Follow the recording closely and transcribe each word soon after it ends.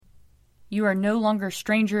You are no longer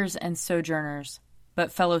strangers and sojourners,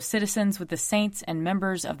 but fellow citizens with the saints and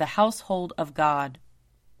members of the household of God.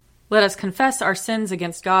 Let us confess our sins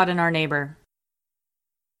against God and our neighbor.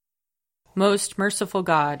 Most merciful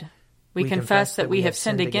God, we confess that we have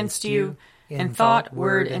sinned against you in thought,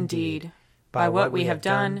 word, and deed, by what we have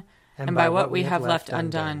done and by what we have left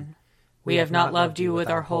undone. We have not loved you with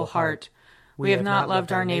our whole heart. We have not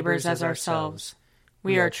loved our neighbors as ourselves.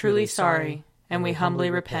 We are truly sorry, and we humbly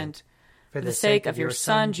repent. For the sake of your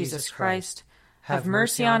Son, Jesus Christ, have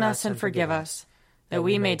mercy on us and forgive us, that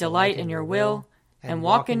we may delight in your will and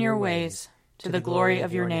walk in your ways, to the glory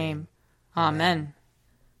of your name. Amen.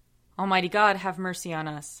 Almighty God, have mercy on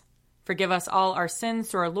us. Forgive us all our sins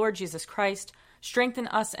through our Lord Jesus Christ. Strengthen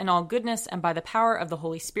us in all goodness, and by the power of the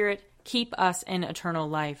Holy Spirit, keep us in eternal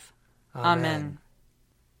life. Amen.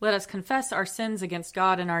 Let us confess our sins against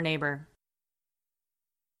God and our neighbor.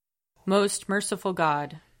 Most merciful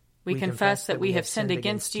God, we confess that we have sinned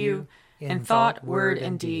against you in thought, word,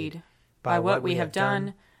 and deed, by what we have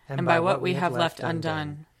done and by what we have left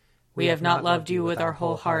undone. We have not loved you with our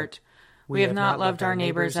whole heart. We have not loved our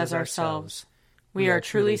neighbors as ourselves. We are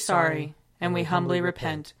truly sorry, and we humbly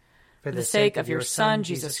repent. For the sake of your Son,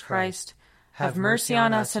 Jesus Christ, have mercy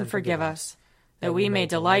on us and forgive us, that we may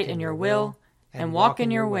delight in your will and walk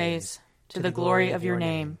in your ways, to the glory of your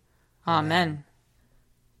name. Amen.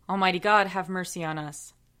 Almighty God, have mercy on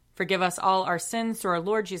us. Forgive us all our sins through our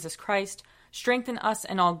Lord Jesus Christ. Strengthen us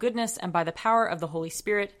in all goodness, and by the power of the Holy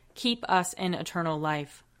Spirit, keep us in eternal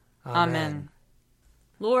life. Amen.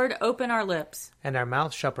 Lord, open our lips, and our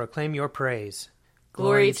mouth shall proclaim your praise.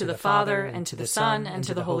 Glory to the Father, and to the Son, and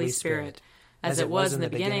to the Holy Spirit, as it was in the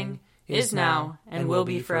beginning, is now, and will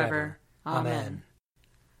be forever. Amen.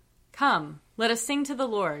 Come, let us sing to the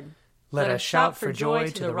Lord. Let us shout for joy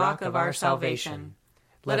to the rock of our salvation.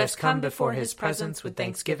 Let us come before his presence with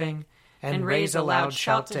thanksgiving, and raise a loud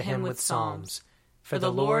shout to him with psalms. For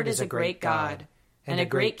the Lord is a great God, and a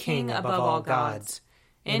great King above all gods.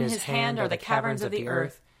 In his hand are the caverns of the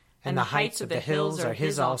earth, and the heights of the hills are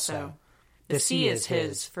his also. The sea is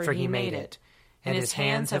his, for he made it, and his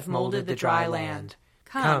hands have molded the dry land.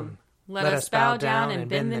 Come, let us bow down and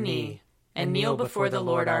bend the knee, and kneel before the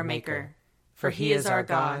Lord our Maker. For he is our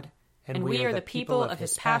God, and we are the people of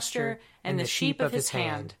his pasture and the sheep of his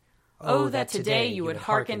hand. Oh, that today you would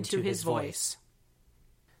hearken to his voice.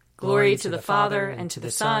 Glory to the Father, and to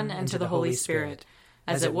the Son, and to the Holy Spirit,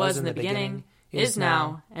 as it was in the beginning, is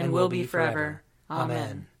now, and will be forever.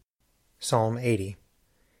 Amen. Psalm 80.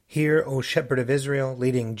 Hear, O shepherd of Israel,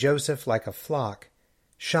 leading Joseph like a flock.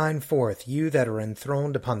 Shine forth, you that are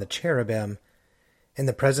enthroned upon the cherubim. In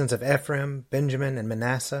the presence of Ephraim, Benjamin, and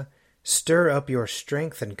Manasseh, stir up your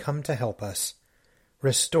strength and come to help us.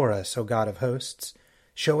 Restore us, O God of hosts.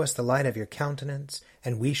 Show us the light of your countenance,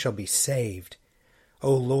 and we shall be saved.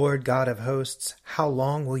 O Lord God of hosts, how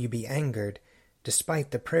long will you be angered,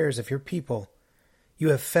 despite the prayers of your people? You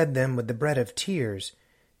have fed them with the bread of tears.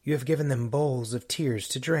 You have given them bowls of tears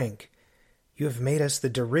to drink. You have made us the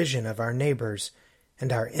derision of our neighbors,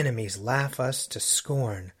 and our enemies laugh us to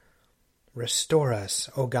scorn. Restore us,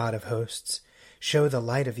 O God of hosts. Show the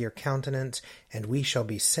light of your countenance, and we shall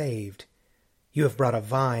be saved. You have brought a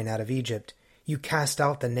vine out of Egypt. You cast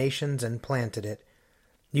out the nations and planted it.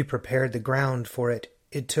 You prepared the ground for it.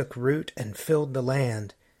 It took root and filled the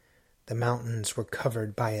land. The mountains were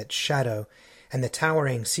covered by its shadow, and the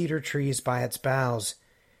towering cedar trees by its boughs.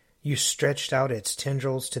 You stretched out its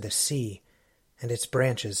tendrils to the sea, and its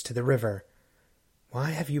branches to the river.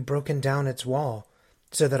 Why have you broken down its wall,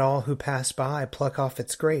 so that all who pass by pluck off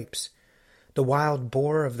its grapes? The wild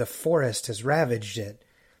boar of the forest has ravaged it,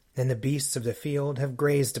 and the beasts of the field have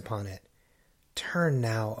grazed upon it. Turn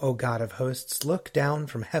now, O God of hosts, look down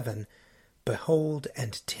from heaven. Behold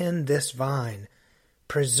and tend this vine.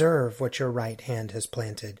 Preserve what your right hand has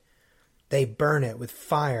planted. They burn it with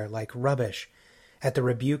fire like rubbish. At the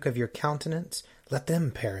rebuke of your countenance, let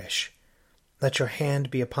them perish. Let your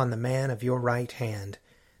hand be upon the man of your right hand.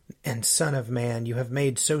 And Son of Man, you have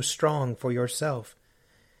made so strong for yourself.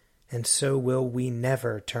 And so will we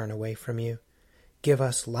never turn away from you. Give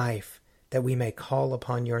us life, that we may call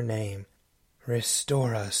upon your name.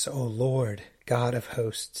 Restore us, O Lord, God of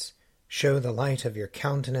hosts. Show the light of your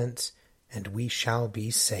countenance, and we shall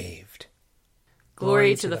be saved.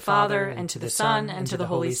 Glory to the Father, and to the Son, and to the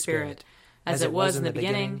Holy Spirit, as it was in the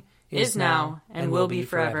beginning, is now, and will be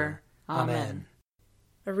forever. Amen.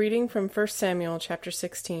 A reading from 1 Samuel chapter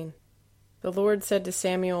 16. The Lord said to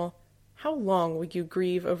Samuel, How long will you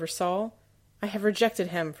grieve over Saul? I have rejected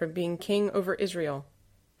him from being king over Israel.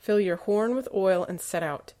 Fill your horn with oil and set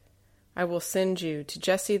out. I will send you to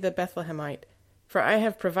Jesse the Bethlehemite, for I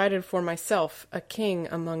have provided for myself a king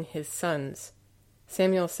among his sons."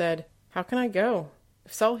 Samuel said, "How can I go?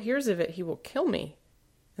 If Saul hears of it, he will kill me."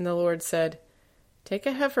 And the Lord said, "Take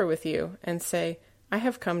a heifer with you, and say, 'I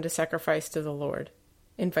have come to sacrifice to the Lord.'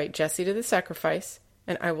 Invite Jesse to the sacrifice,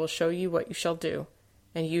 and I will show you what you shall do,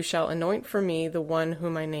 and you shall anoint for me the one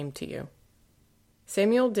whom I name to you."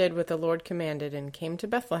 Samuel did what the Lord commanded and came to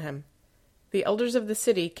Bethlehem. The elders of the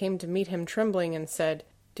city came to meet him trembling and said,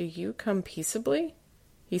 "Do you come peaceably?"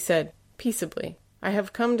 He said, "Peaceably. I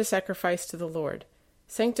have come to sacrifice to the Lord.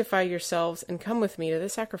 Sanctify yourselves and come with me to the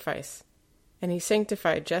sacrifice." And he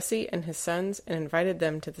sanctified Jesse and his sons and invited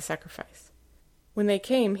them to the sacrifice. When they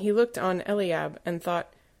came, he looked on Eliab and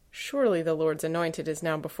thought, "Surely the Lord's anointed is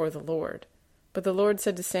now before the Lord." But the Lord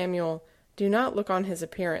said to Samuel, "Do not look on his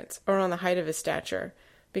appearance or on the height of his stature,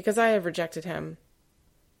 because I have rejected him.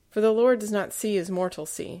 For the Lord does not see as mortals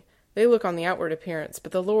see. They look on the outward appearance,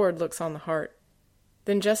 but the Lord looks on the heart."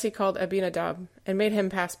 Then Jesse called Abinadab and made him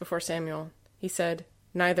pass before Samuel. He said,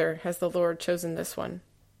 "Neither has the Lord chosen this one."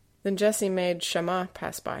 Then Jesse made Shammah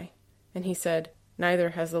pass by, and he said,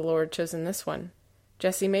 "Neither has the Lord chosen this one."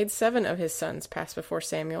 Jesse made 7 of his sons pass before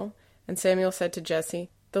Samuel, and Samuel said to Jesse,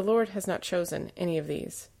 "The Lord has not chosen any of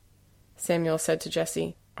these." Samuel said to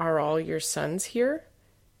Jesse, "Are all your sons here?"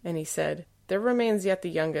 And he said, "There remains yet the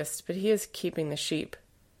youngest, but he is keeping the sheep."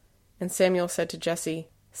 And Samuel said to Jesse,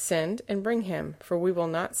 "Send and bring him, for we will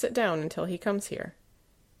not sit down until he comes here."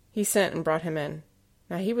 He sent and brought him in.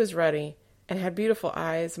 Now he was ruddy, and had beautiful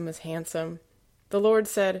eyes, and was handsome. The Lord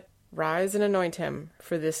said, "Rise and anoint him,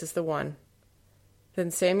 for this is the one." Then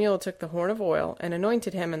Samuel took the horn of oil, and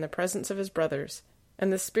anointed him in the presence of his brothers.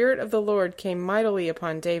 And the Spirit of the Lord came mightily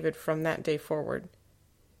upon David from that day forward.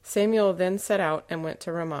 Samuel then set out and went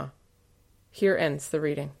to Ramah. Here ends the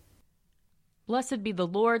reading. Blessed be the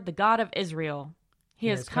Lord, the God of Israel. He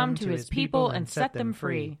has come to his people and set them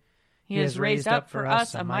free. He has raised up for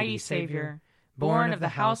us a mighty Savior, born of the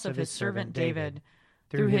house of his servant David.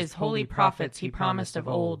 Through his holy prophets he promised of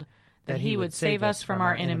old that he would save us from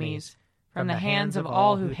our enemies, from the hands of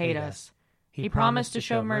all who hate us. He promised to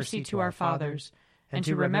show mercy to our fathers, and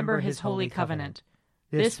to remember his holy covenant.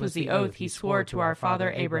 This was the oath he swore to our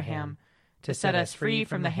father Abraham, to set us free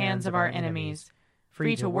from the hands of our enemies,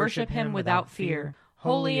 free to worship him without fear,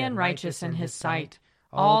 holy and righteous in his sight,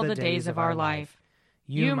 all the days of our life.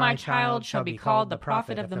 You, my child, shall be called the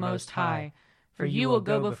prophet of the Most High, for you will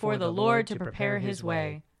go before the Lord to prepare his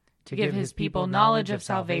way, to give his people knowledge of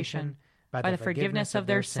salvation by the forgiveness of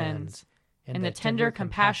their sins. In the tender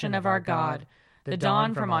compassion of our God, the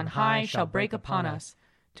dawn from on high shall break upon us,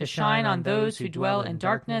 to shine on those who dwell in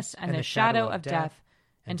darkness and the shadow of death,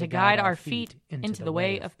 and to guide our feet into the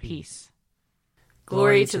way of peace.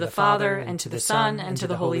 Glory to the Father, and to the Son, and to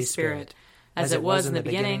the Holy Spirit, as it was in the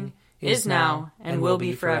beginning, is now, and will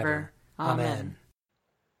be forever. Amen.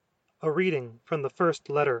 A reading from the first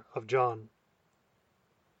letter of John.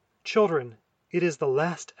 Children, it is the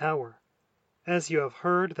last hour. As you have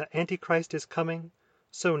heard that Antichrist is coming,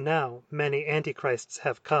 so now many Antichrists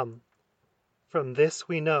have come. From this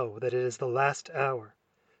we know that it is the last hour.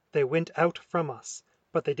 They went out from us,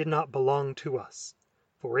 but they did not belong to us.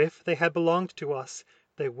 For if they had belonged to us,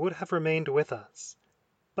 they would have remained with us.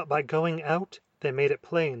 But by going out, they made it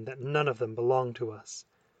plain that none of them belonged to us.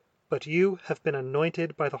 But you have been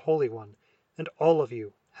anointed by the Holy One, and all of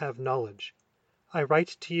you have knowledge. I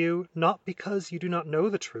write to you not because you do not know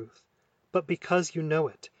the truth, but because you know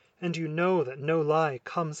it, and you know that no lie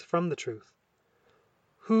comes from the truth.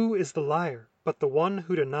 Who is the liar but the one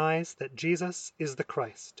who denies that Jesus is the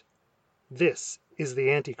Christ? This is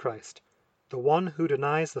the Antichrist, the one who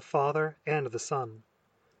denies the Father and the Son.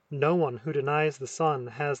 No one who denies the Son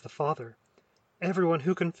has the Father. Everyone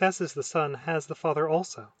who confesses the Son has the Father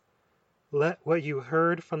also. Let what you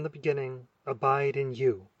heard from the beginning abide in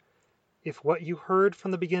you. If what you heard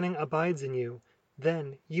from the beginning abides in you,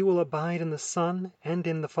 then you will abide in the Son and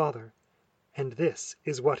in the Father. And this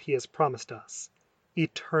is what he has promised us,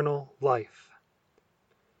 eternal life.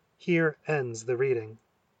 Here ends the reading.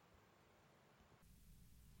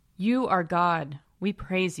 You are God, we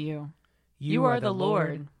praise you. You are the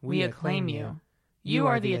Lord, we acclaim you. You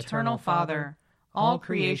are the eternal Father, all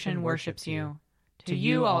creation worships you. To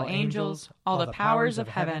you all angels, all the powers of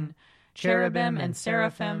heaven, cherubim and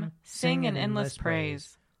seraphim, sing in endless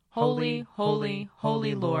praise. Holy, holy,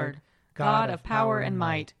 holy Lord, God of power and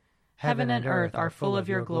might, heaven and earth are full of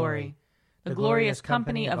your glory. The glorious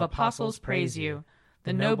company of apostles praise you.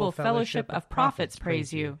 The noble fellowship of prophets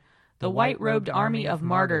praise you. The white-robed army of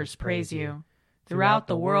martyrs praise you. Throughout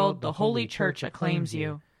the world the holy church acclaims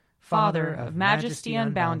you. Father of majesty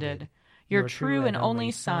unbounded, your true and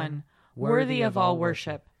only Son, worthy of all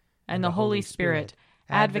worship, and the Holy Spirit,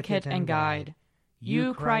 advocate and guide.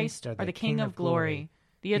 You, Christ, are the King of glory,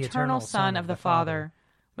 the eternal Son of the Father.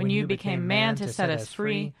 When you became man to set us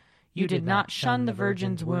free, you did not shun the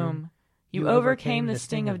Virgin's womb. You overcame the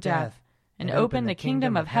sting of death and opened the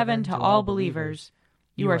kingdom of heaven to all believers.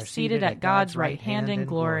 You are seated at God's right hand in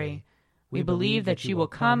glory. We believe that you will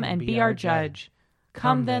come and be our judge.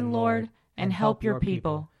 Come then, Lord, and help your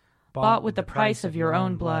people, bought with the price of your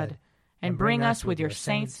own blood, and bring us with your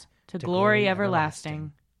saints to glory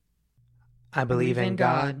everlasting. I believe in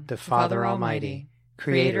God, the Father Almighty,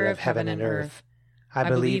 creator of heaven and earth. I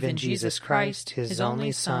believe in Jesus Christ, his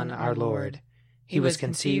only Son, our Lord. He was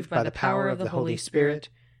conceived by the power of the Holy Spirit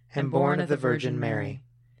and born of the Virgin Mary.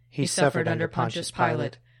 He suffered under Pontius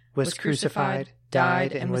Pilate, was crucified,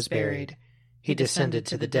 died, and was buried. He descended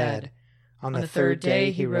to the dead. On the third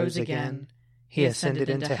day he rose again. He ascended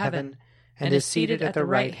into heaven and is seated at the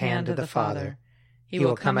right hand of the Father. He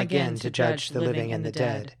will come again to judge the living and the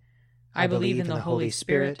dead. I believe in the Holy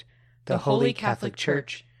Spirit, the Holy Catholic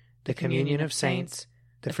Church, the communion of saints,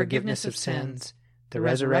 the forgiveness of sins, the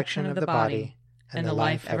resurrection of the body, and the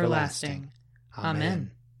life everlasting.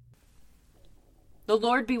 Amen. The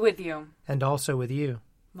Lord be with you. And also with you.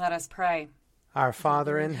 Let us pray. Our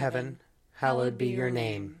Father in heaven, hallowed be your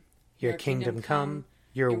name. Your kingdom come,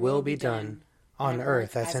 your will be done, on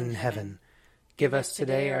earth as in heaven. Give us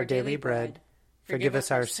today our daily bread. Forgive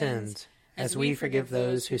us our sins, as we forgive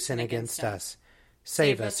those who sin against us.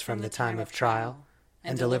 Save us from the time of trial,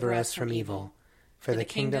 and deliver us from evil. For the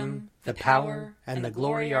kingdom, the power, and the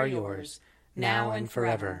glory are yours, now and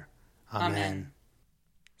forever. Amen.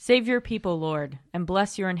 Save your people, Lord, and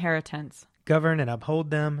bless your inheritance. Govern and uphold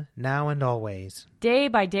them, now and always. Day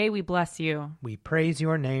by day we bless you. We praise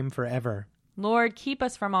your name forever. Lord, keep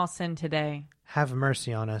us from all sin today. Have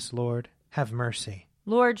mercy on us, Lord. Have mercy.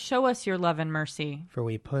 Lord, show us your love and mercy. For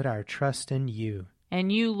we put our trust in you.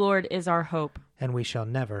 And you, Lord, is our hope. And we shall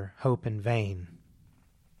never hope in vain.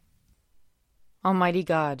 Almighty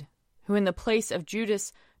God, who in the place of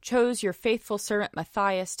Judas chose your faithful servant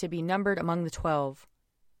Matthias to be numbered among the 12,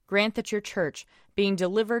 grant that your church, being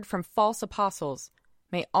delivered from false apostles,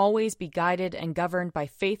 may always be guided and governed by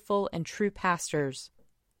faithful and true pastors.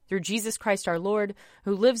 Through Jesus Christ our Lord,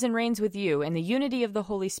 who lives and reigns with you in the unity of the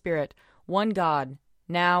Holy Spirit, one God,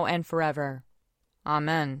 now and forever.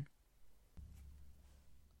 Amen.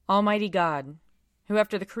 Almighty God, who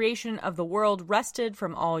after the creation of the world rested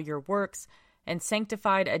from all your works and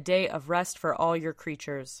sanctified a day of rest for all your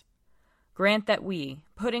creatures, grant that we,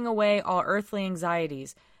 putting away all earthly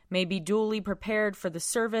anxieties, may be duly prepared for the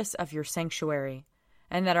service of your sanctuary,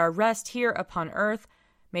 and that our rest here upon earth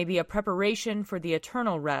may be a preparation for the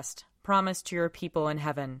eternal rest promised to your people in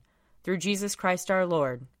heaven, through Jesus Christ our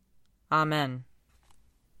Lord. Amen.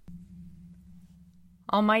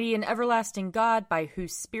 Almighty and everlasting God, by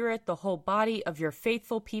whose Spirit the whole body of your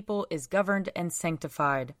faithful people is governed and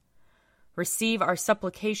sanctified, receive our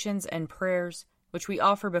supplications and prayers, which we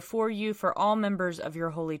offer before you for all members of your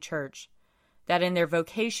holy church, that in their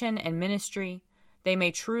vocation and ministry they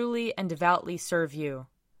may truly and devoutly serve you,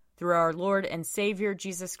 through our Lord and Savior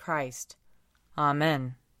Jesus Christ.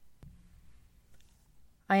 Amen.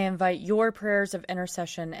 I invite your prayers of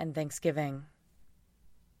intercession and thanksgiving.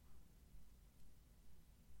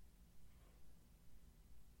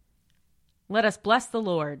 Let us bless the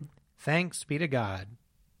Lord. Thanks be to God.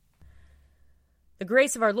 The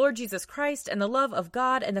grace of our Lord Jesus Christ and the love of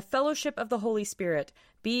God and the fellowship of the Holy Spirit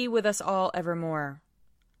be with us all evermore.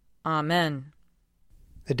 Amen.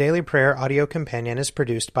 The Daily Prayer audio companion is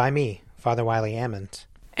produced by me, Father Wiley Ammons.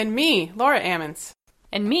 And me, Laura Ammons.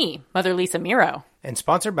 And me, Mother Lisa Meirow. And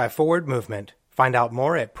sponsored by Forward Movement. Find out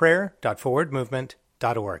more at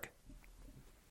prayer.forwardmovement.org.